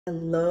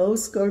Hello,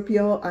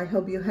 Scorpio. I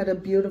hope you had a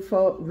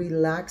beautiful,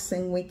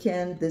 relaxing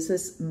weekend. This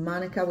is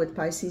Monica with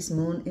Pisces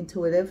Moon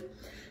Intuitive.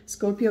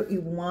 Scorpio,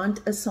 you want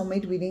a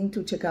soulmate reading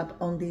to check up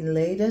on the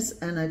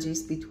latest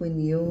energies between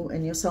you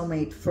and your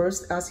soulmate.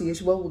 First, as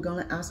usual, we're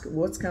going to ask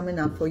what's coming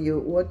up for you,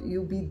 what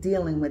you'll be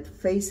dealing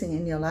with, facing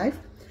in your life,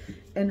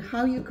 and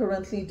how you're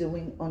currently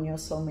doing on your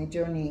soulmate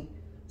journey.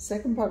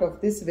 Second part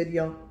of this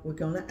video, we're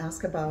going to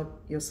ask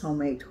about your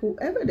soulmate,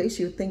 whoever it is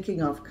you're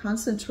thinking of,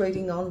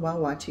 concentrating on while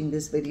watching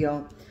this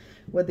video,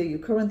 whether you're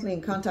currently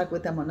in contact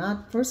with them or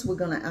not. First, we're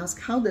going to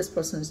ask how this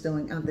person is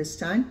doing at this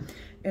time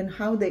and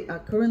how they are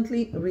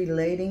currently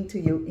relating to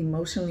you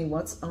emotionally,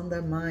 what's on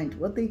their mind,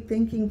 what they're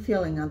thinking,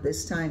 feeling at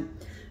this time,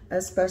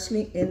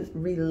 especially in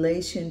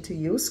relation to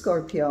you,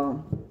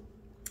 Scorpio.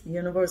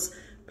 Universe,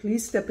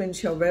 please step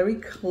into your very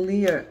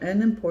clear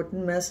and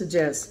important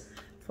messages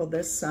for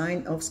this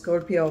sign of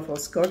Scorpio, for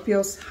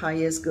Scorpio's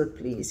highest good,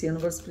 please.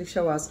 Universe, please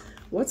show us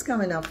what's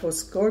coming up for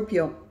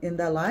Scorpio in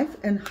their life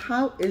and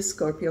how is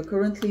Scorpio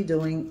currently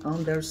doing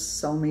on their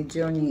soulmate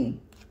journey.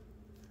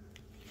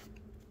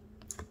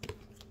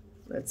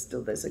 Let's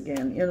do this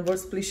again.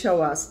 Universe, please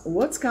show us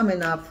what's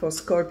coming up for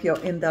Scorpio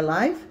in their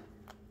life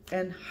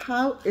and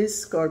how is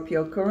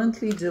Scorpio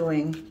currently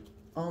doing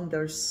on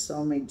their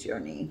soulmate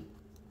journey.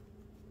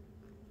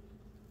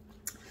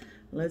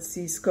 Let's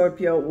see,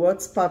 Scorpio,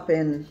 what's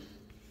popping?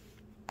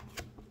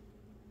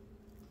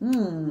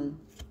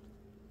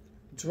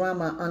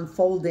 Drama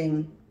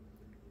unfolding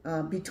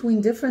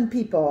between different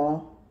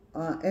people,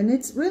 and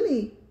it's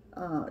really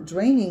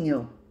draining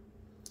you.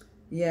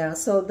 Yeah,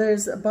 so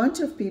there's a bunch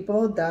of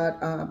people that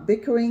are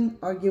bickering,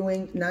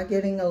 arguing, not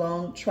getting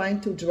along,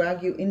 trying to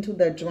drag you into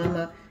their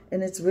drama,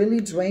 and it's really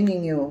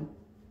draining you.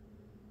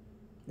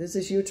 This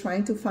is you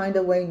trying to find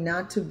a way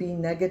not to be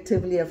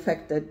negatively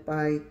affected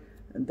by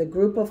the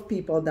group of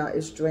people that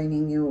is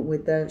draining you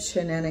with their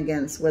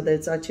shenanigans, whether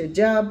it's at your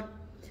job,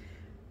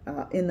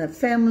 in a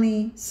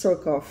family,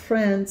 circle of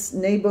friends,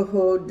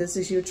 neighborhood. This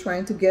is you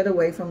trying to get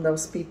away from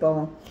those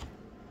people.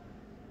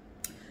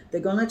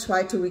 They're going to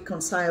try to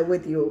reconcile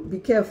with you. Be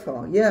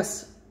careful.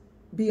 Yes,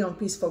 be on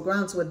peaceful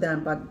grounds with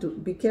them,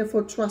 but be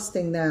careful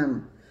trusting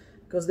them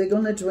because they're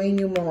going to drain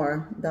you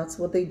more. That's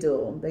what they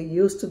do. They're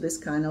used to this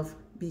kind of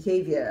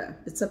behavior.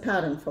 It's a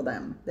pattern for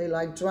them. They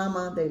like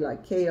drama. They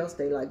like chaos.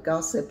 They like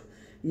gossip.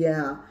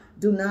 Yeah.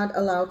 Do not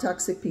allow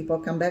toxic people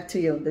come back to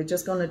you. They're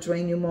just going to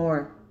drain you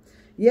more.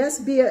 Yes,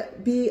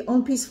 be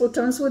on peaceful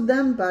terms with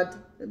them, but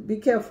be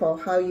careful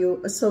how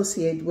you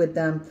associate with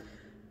them.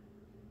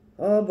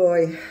 Oh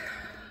boy.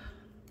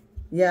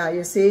 Yeah,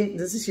 you see,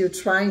 this is you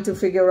trying to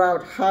figure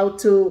out how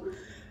to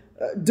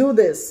do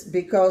this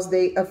because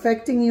they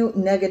affecting you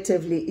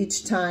negatively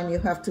each time you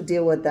have to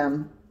deal with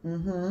them.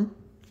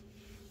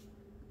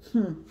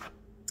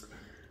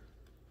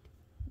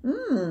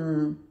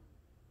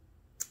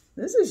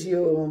 This is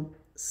you.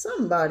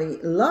 Somebody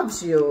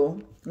loves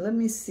you. Let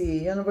me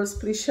see. Universe,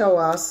 please show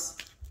us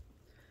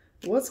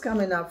what's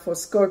coming up for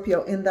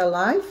Scorpio in their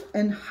life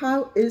and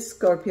how is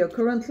Scorpio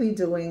currently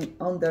doing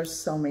on their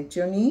soulmate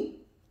journey.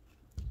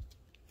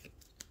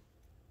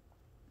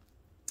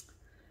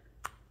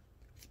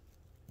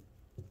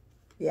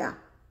 Yeah.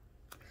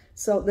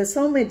 So the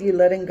soulmate you're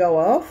letting go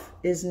of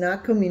is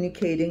not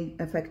communicating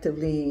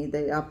effectively.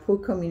 They are poor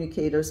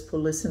communicators, poor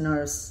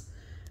listeners.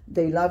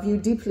 They love you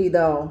deeply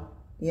though.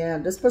 Yeah,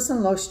 this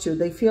person lost you.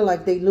 They feel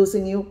like they're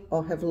losing you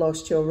or have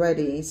lost you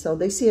already. So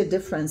they see a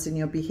difference in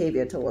your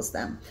behavior towards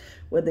them.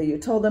 Whether you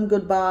told them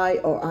goodbye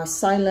or are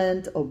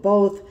silent or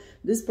both,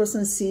 this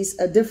person sees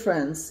a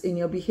difference in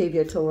your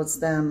behavior towards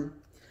them.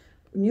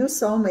 New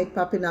soulmate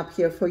popping up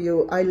here for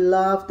you. I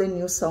love the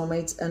new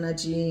soulmate's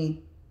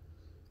energy.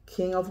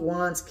 King of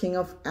Wands, King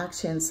of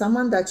Action,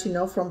 someone that you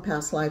know from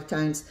past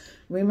lifetimes.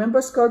 Remember,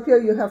 Scorpio,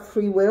 you have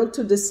free will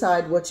to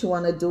decide what you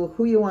want to do,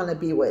 who you want to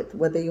be with,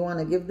 whether you want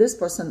to give this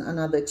person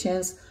another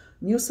chance,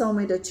 new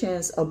soulmate a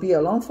chance, or be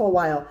alone for a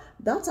while.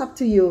 That's up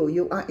to you.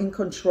 You are in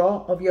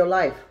control of your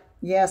life.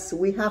 Yes,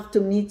 we have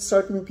to meet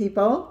certain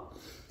people.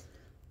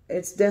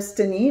 It's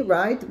destiny,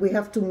 right? We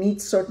have to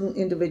meet certain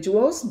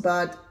individuals,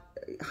 but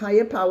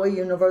higher power,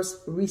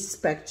 universe,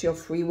 respect your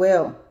free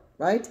will,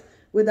 right?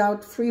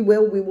 Without free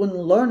will, we wouldn't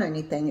learn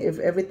anything if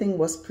everything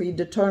was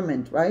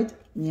predetermined, right?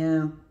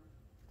 Yeah.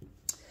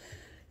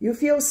 You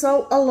feel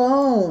so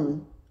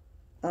alone,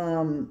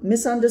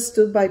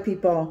 misunderstood by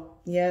people.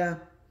 Yeah.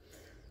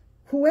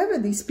 Whoever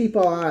these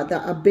people are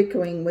that are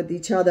bickering with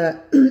each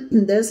other,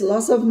 there's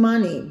loss of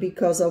money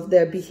because of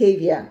their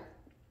behavior.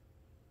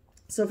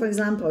 So, for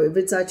example, if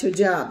it's at your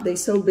job, they're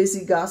so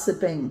busy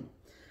gossiping,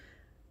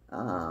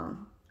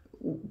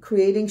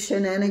 creating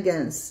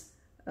shenanigans,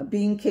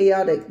 being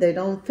chaotic, they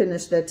don't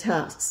finish their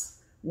tasks.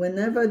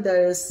 Whenever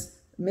there's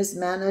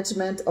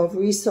mismanagement of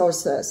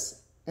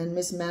resources and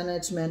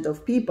mismanagement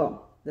of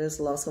people, there's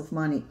loss of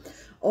money.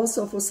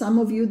 Also, for some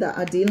of you that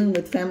are dealing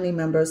with family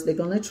members, they're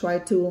going to try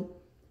to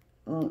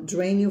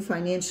drain you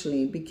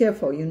financially. Be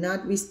careful. You're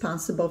not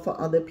responsible for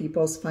other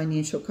people's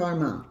financial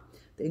karma.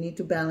 They need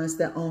to balance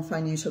their own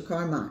financial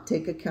karma.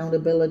 Take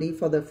accountability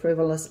for their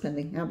frivolous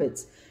spending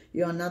habits.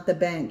 You are not the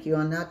bank. You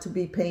are not to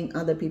be paying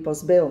other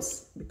people's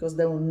bills, because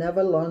they will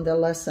never learn their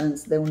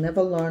lessons. They will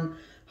never learn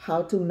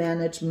how to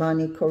manage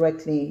money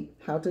correctly,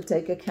 how to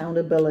take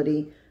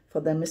accountability for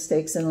their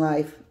mistakes in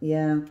life.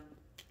 Yeah.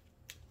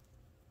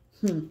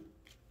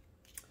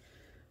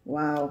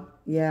 Wow.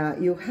 Yeah,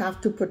 you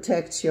have to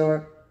protect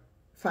your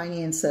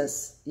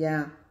finances.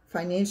 Yeah,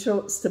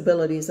 financial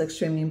stability is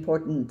extremely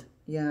important.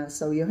 Yeah,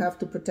 so you have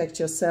to protect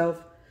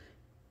yourself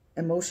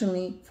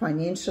emotionally,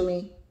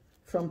 financially,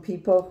 from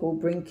people who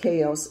bring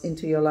chaos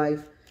into your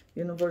life.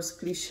 Universe,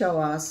 please show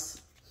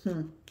us.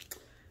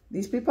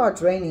 These people are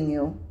draining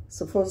you.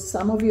 So for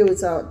some of you,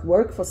 it's at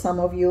work. For some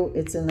of you,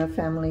 it's in a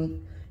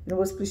family.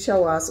 Universe, please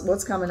show us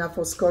what's coming up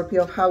for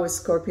Scorpio. How is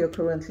Scorpio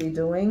currently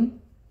doing?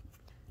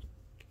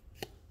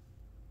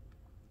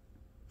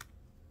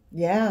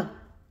 Yeah.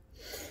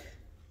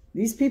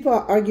 These people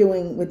are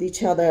arguing with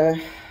each other.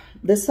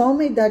 The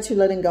soulmate that you're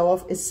letting go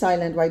of is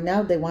silent right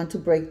now. They want to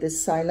break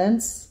this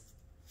silence.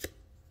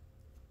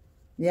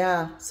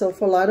 Yeah. So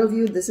for a lot of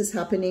you, this is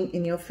happening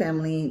in your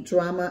family.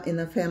 Drama in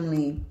the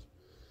family.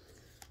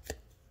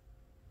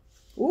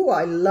 Ooh,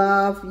 I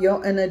love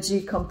your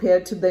energy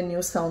compared to the new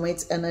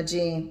soulmate's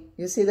energy.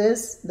 You see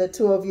this? The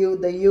two of you,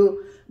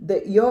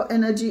 your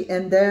energy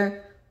and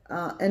their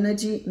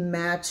energy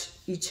match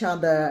each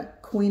other.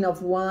 Queen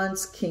of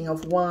Wands, King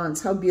of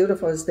Wands. How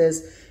beautiful is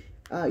this?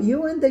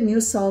 You and the new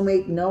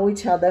soulmate know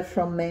each other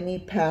from many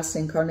past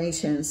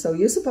incarnations. So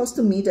you're supposed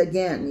to meet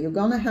again. You're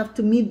going to have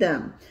to meet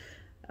them.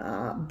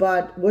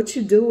 But what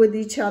you do with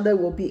each other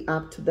will be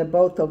up to the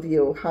both of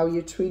you. How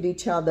you treat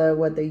each other,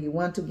 whether you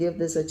want to give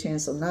this a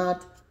chance or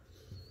not.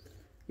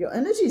 Your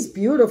energy is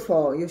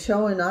beautiful. You're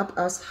showing up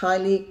as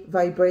highly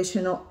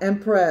vibrational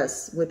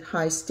empress with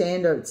high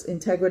standards,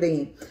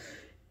 integrity.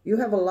 You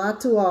have a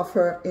lot to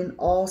offer in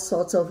all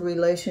sorts of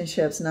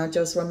relationships, not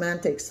just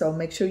romantic. So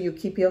make sure you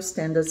keep your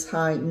standards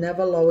high.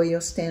 Never lower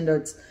your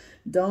standards.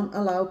 Don't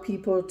allow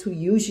people to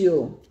use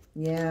you.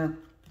 Yeah.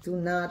 Do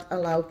not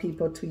allow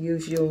people to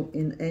use you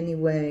in any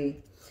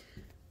way.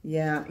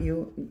 Yeah.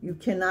 You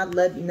cannot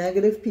let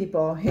negative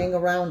people hang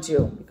around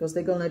you because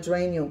they're going to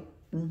drain you.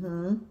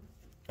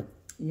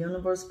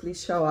 Universe,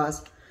 please show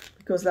us.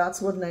 Because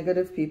that's what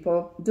negative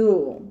people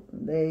do.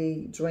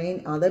 They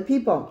drain other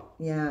people.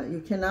 Yeah, you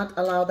cannot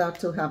allow that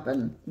to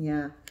happen.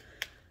 Yeah.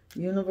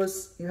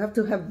 Universe, you have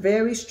to have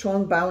very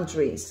strong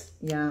boundaries.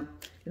 Yeah.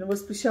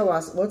 Universe, please show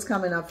us what's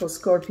coming up for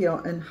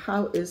Scorpio and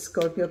how is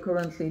Scorpio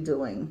currently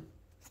doing.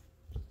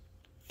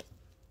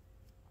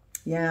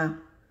 Yeah.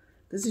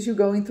 This is you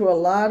going through a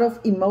lot of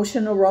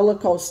emotional roller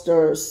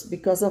coasters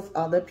because of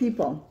other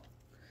people.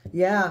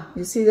 Yeah,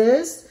 you see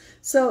this?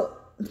 So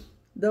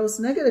those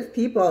negative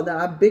people that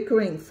are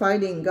bickering,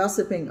 fighting,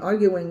 gossiping,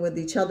 arguing with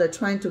each other,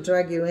 trying to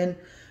drag you in,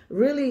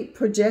 really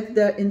project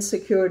their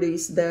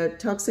insecurities, their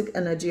toxic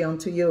energy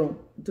onto you.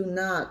 Do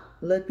not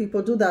let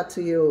people do that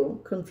to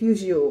you,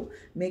 confuse you,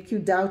 make you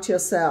doubt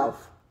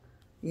yourself.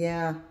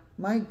 Yeah,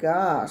 my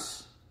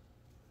gosh.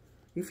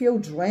 You feel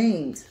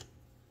drained.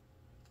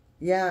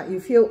 Yeah, you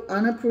feel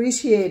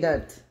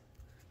unappreciated.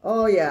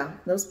 Oh yeah,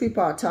 those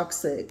people are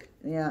toxic.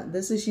 Yeah,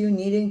 this is you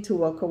needing to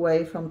walk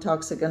away from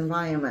toxic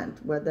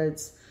environment, whether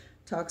it's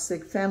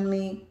toxic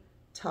family,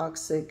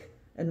 toxic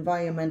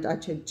environment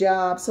at your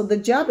job. So the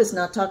job is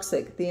not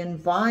toxic. The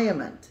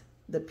environment,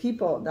 the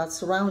people that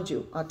surround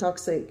you are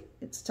toxic.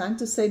 It's time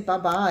to say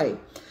bye-bye.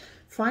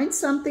 Find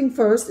something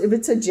first. If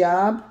it's a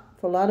job,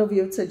 for a lot of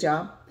you, it's a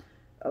job.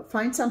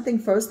 Find something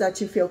first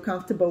that you feel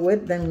comfortable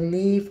with, then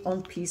leave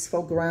on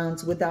peaceful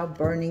grounds without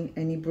burning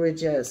any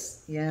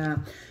bridges. Yeah.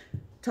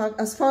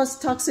 As far as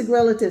toxic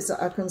relatives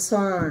are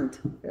concerned,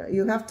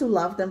 you have to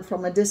love them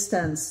from a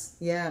distance.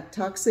 Yeah,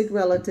 toxic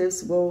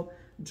relatives will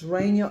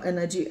drain your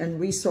energy and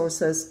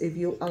resources if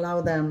you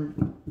allow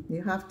them.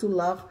 You have to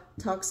love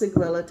toxic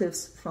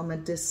relatives from a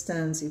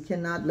distance. You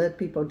cannot let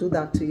people do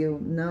that to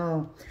you.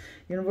 No.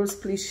 Universe,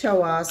 please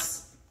show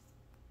us.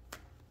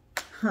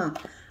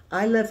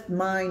 I left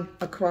mine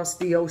across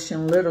the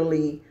ocean,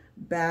 literally.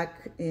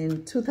 Back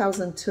in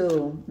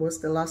 2002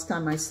 was the last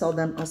time I saw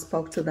them or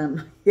spoke to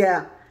them.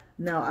 Yeah.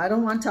 No, I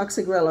don't want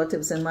toxic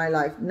relatives in my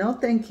life. No,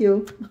 thank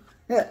you.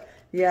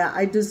 Yeah,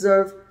 I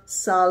deserve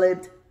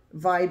solid,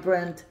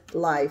 vibrant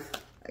life.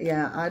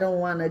 Yeah, I don't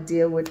want to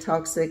deal with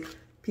toxic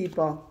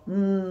people.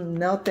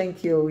 No,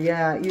 thank you.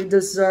 Yeah, you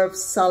deserve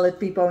solid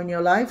people in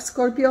your life,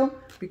 Scorpio,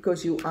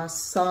 because you are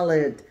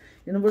solid.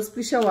 Universe,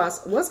 please show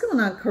us what's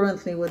going on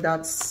currently with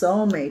that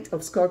soulmate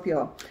of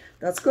Scorpio.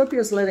 That Scorpio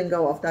is letting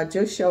go of, that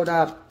just showed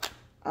up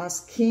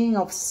as King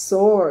of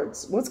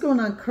Swords. What's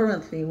going on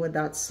currently with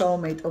that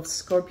soulmate of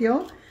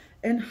Scorpio?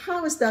 And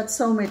how is that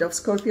soulmate of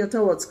Scorpio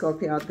towards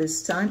Scorpio at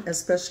this time,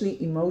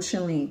 especially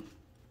emotionally?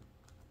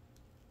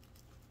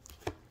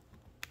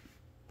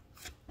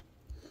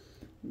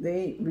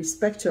 They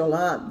respect you a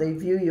lot. They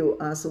view you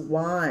as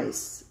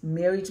wise,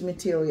 marriage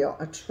material,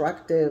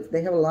 attractive.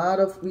 They have a lot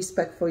of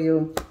respect for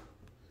you.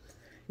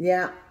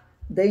 Yeah,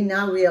 they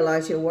now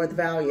realize your worth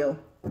value.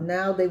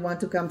 Now they want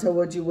to come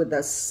towards you with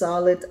a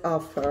solid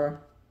offer.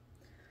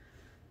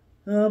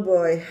 Oh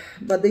boy,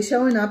 but they're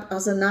showing up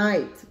as a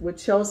knight,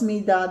 which shows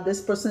me that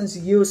this person's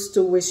used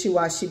to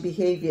wishy-washy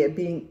behavior,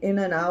 being in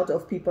and out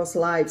of people's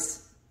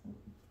lives.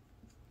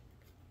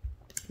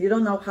 You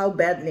don't know how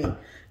badly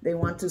they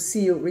want to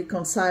see you,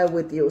 reconcile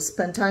with you,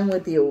 spend time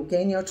with you,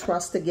 gain your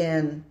trust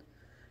again.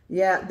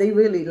 Yeah, they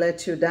really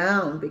let you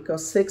down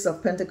because Six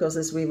of Pentacles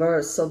is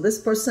reversed. So this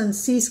person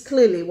sees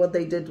clearly what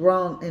they did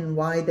wrong and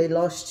why they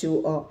lost you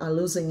or are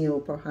losing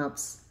you,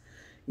 perhaps.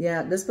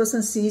 Yeah, this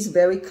person sees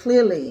very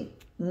clearly.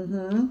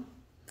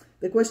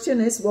 The question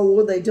is, what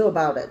will they do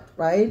about it,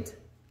 right?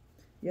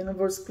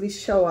 Universe, please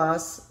show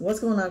us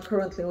what's going on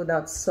currently with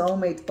that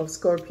soulmate of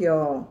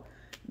Scorpio.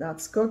 That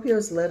Scorpio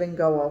is letting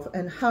go of.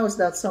 And how is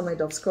that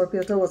soulmate of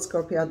Scorpio towards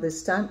Scorpio at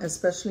this time,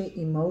 especially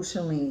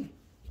emotionally?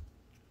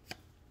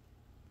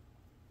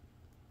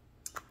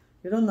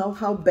 You don't know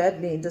how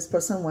badly this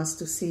person wants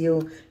to see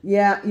you.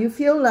 Yeah, you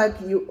feel like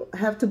you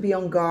have to be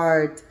on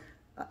guard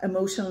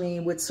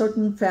emotionally with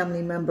certain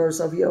family members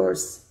of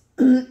yours.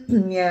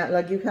 Yeah,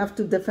 like you have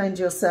to defend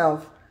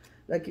yourself.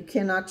 Like you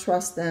cannot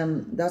trust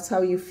them. That's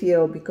how you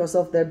feel because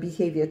of their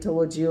behavior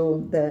towards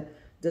you,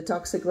 the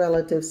toxic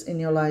relatives in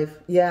your life.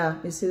 Yeah,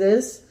 you see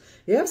this?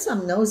 You have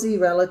some nosy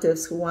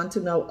relatives who want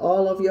to know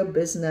all of your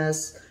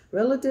business.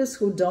 Relatives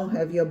who don't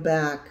have your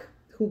back,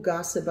 who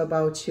gossip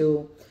about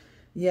you.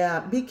 Yeah,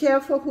 be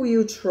careful who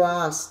you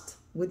trust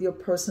with your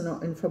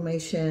personal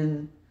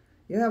information.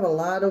 You have a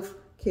lot of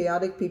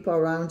chaotic people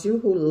around you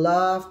who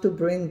love to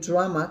bring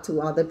drama to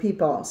other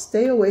people.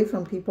 Stay away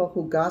from people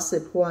who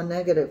gossip, who are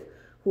negative,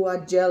 who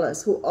are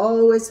jealous, who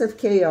always have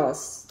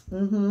chaos.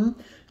 Do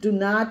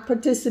not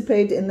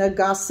participate in the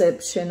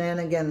gossip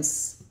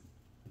shenanigans.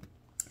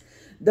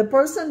 The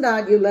person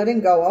that you're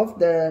letting go of,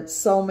 the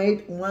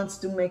soulmate, wants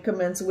to make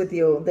amends with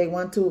you. They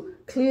want to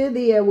clear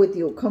the air with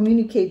you,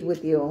 communicate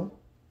with you.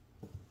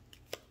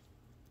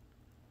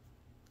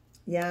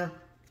 Yeah.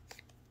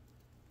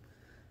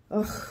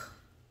 Oh,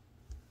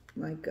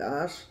 my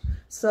gosh.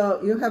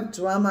 So you have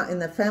drama in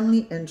the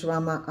family and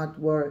drama at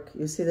work.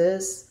 You see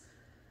this?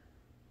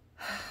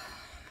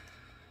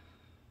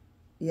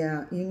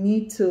 Yeah, you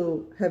need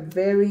to have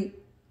very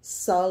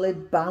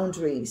solid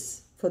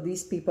boundaries for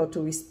these people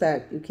to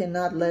respect. You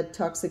cannot let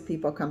toxic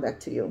people come back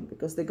to you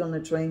because they're going to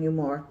drain you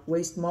more,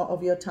 waste more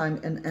of your time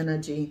and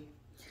energy.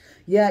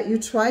 Yeah, you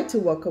try to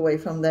walk away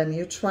from them.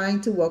 You're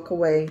trying to walk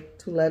away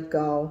to let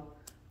go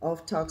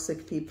of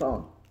toxic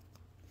people.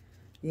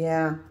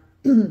 Yeah.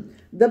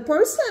 The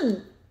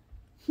person,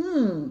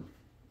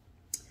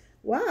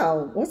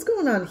 wow, what's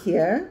going on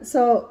here?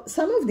 So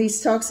some of these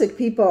toxic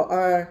people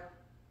are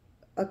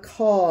a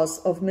cause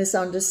of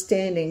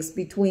misunderstandings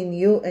between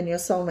you and your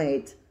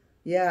soulmate.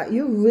 Yeah,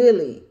 you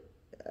really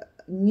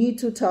need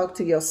to talk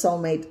to your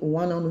soulmate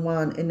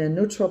one-on-one in a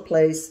neutral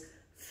place,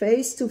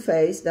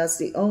 face-to-face. That's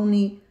the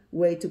only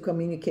way to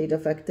communicate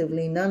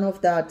effectively. None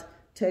of that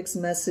text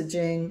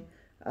messaging,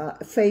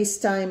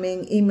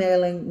 FaceTiming,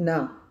 emailing.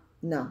 No,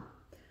 no.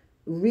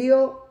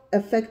 Real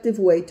effective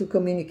way to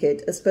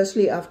communicate,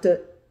 especially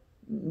after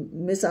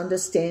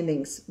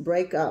misunderstandings,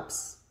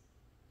 breakups,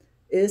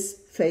 is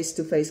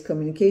face-to-face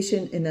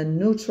communication in a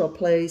neutral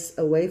place,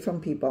 away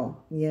from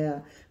people. Yeah,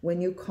 when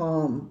you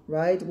calm,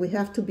 right? We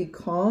have to be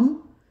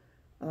calm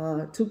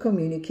to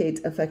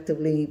communicate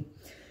effectively.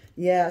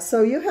 Yeah,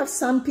 so you have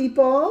some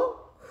people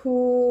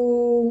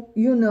who,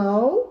 you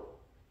know,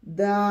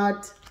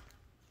 that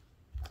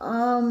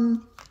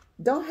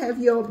don't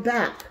have your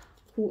back,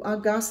 who are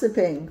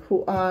gossiping,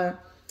 who are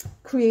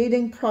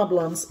creating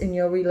problems in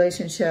your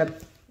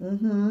relationship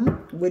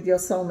with your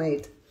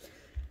soulmate.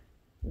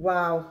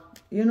 Wow.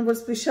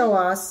 Universe, please show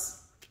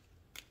us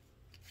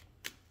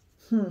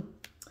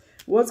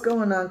what's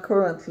going on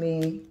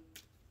currently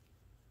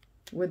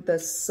with the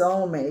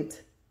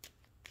soulmate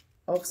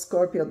of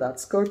Scorpio that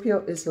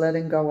Scorpio is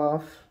letting go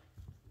of.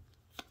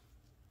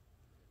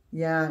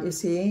 Yeah, you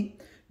see,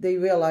 they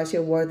realize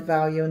your worth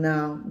value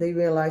now. They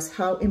realize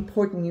how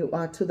important you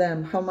are to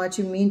them, how much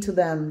you mean to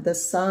them. The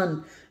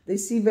Sun, they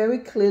see very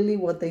clearly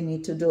what they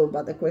need to do.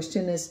 But the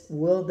question is,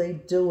 will they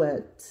do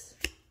it?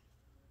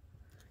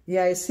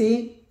 Yeah, you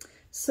see?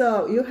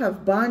 So you have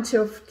a bunch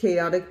of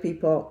chaotic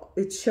people.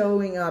 It's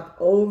showing up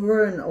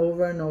over and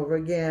over and over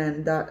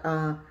again that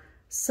are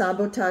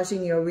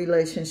sabotaging your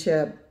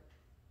relationship.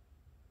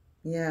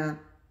 Yeah.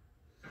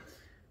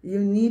 You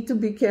need to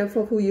be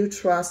careful who you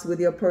trust with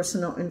your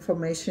personal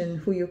information,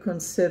 who you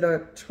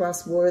consider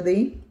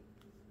trustworthy,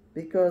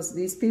 because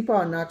these people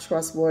are not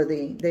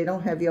trustworthy. They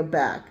don't have your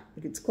back.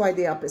 It's quite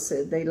the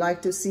opposite. They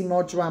like to see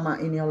more drama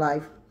in your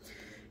life.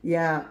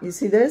 Yeah, you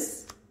see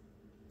this?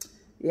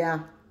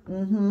 Yeah.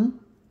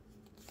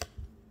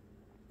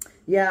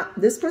 Yeah,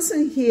 this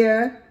person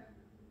here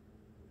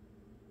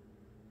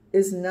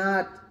is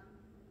not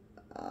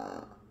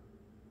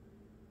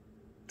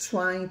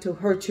trying to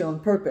hurt you on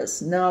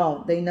purpose.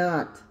 No, they're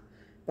not.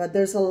 But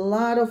there's a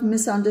lot of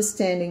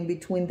misunderstanding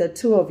between the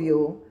two of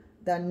you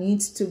that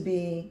needs to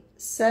be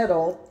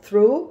settled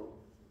through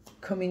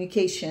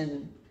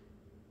communication.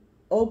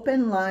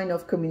 open line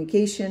of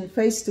communication,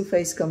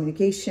 face-to-face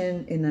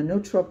communication in a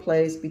neutral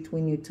place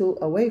between you two,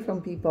 away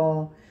from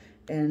people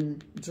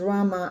and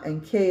drama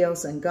and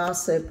chaos and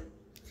gossip.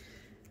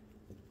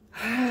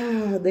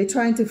 They're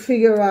trying to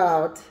figure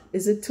out,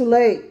 is it too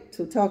late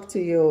to talk to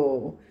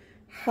you?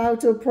 How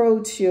to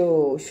approach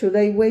you? Should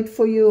I wait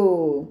for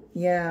you?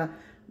 Yeah,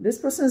 this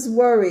person is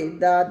worried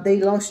that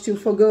they lost you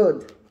for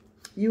good.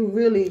 You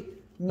really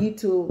need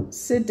to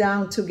sit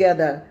down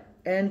together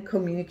and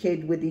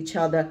communicate with each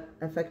other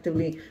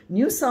effectively.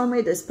 New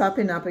soulmate is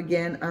popping up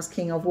again as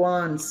King of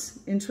Wands.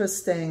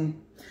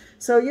 Interesting.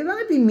 So you're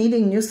going to be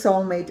meeting new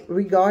soulmate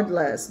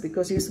regardless,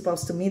 because you're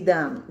supposed to meet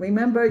them.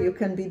 Remember, you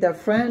can be their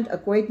friend,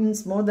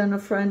 acquaintance, more than a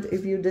friend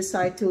if you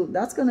decide to.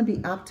 That's going to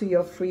be up to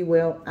your free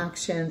will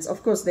actions.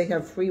 Of course, they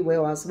have free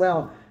will as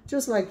well,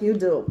 just like you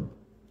do,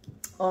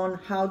 on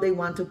how they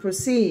want to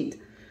proceed.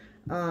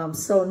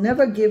 So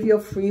never give your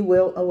free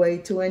will away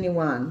to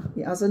anyone.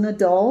 As an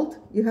adult,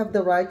 you have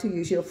the right to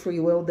use your free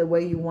will the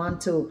way you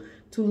want to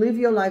live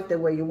your life the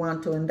way you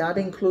want to. And that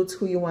includes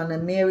who you want to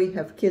marry,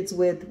 have kids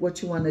with,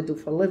 what you want to do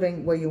for a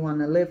living, where you want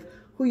to live,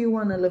 who you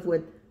want to live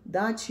with.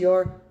 That's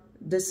your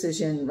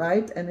decision,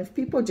 right? And if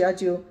people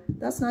judge you,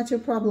 that's not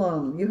your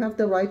problem. You have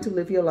the right to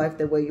live your life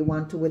the way you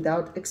want to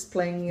without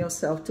explaining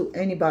yourself to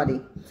anybody,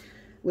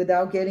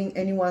 without getting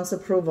anyone's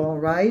approval,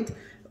 right?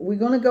 We're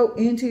going to go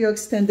into your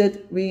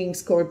extended reading,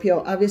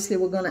 Scorpio. Obviously,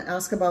 we're going to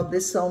ask about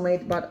this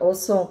soulmate, but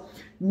also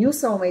new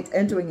soulmate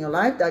entering your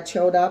life that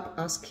showed up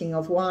as King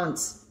of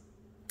Wands.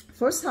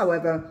 First,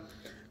 however,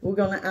 we're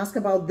going to ask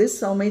about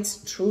this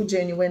soulmate's true,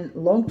 genuine,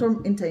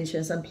 long-term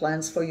intentions and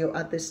plans for you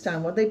at this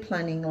time. What they're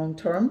planning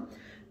long-term.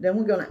 Then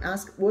we're going to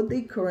ask what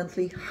they're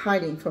currently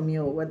hiding from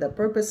you, whether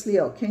purposely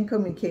or can't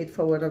communicate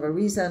for whatever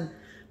reason,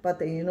 but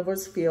the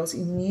universe feels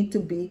you need to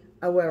be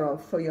aware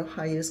of for your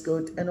highest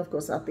good. And of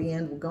course, at the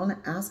end, we're going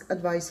to ask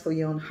advice for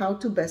you on how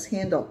to best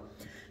handle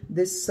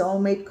this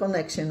soulmate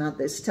connection at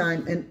this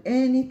time, and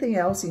anything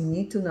else you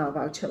need to know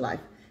about your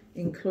life,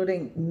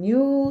 including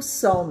new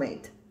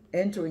soulmate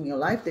entering your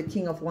life, the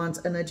King of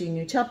Wands energy,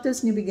 new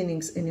chapters, new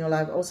beginnings in your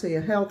life, also your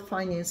health,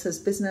 finances,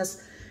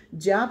 business,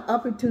 job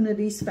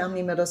opportunities,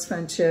 family matters,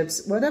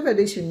 friendships, whatever it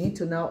is you need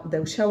to know,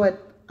 they'll show it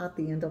at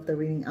the end of the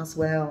reading as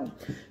well.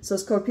 So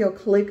Scorpio,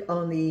 click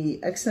on the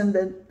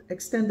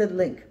extended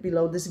link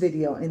below this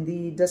video in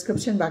the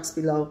description box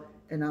below,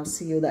 and I'll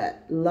see you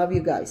there. Love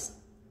you guys.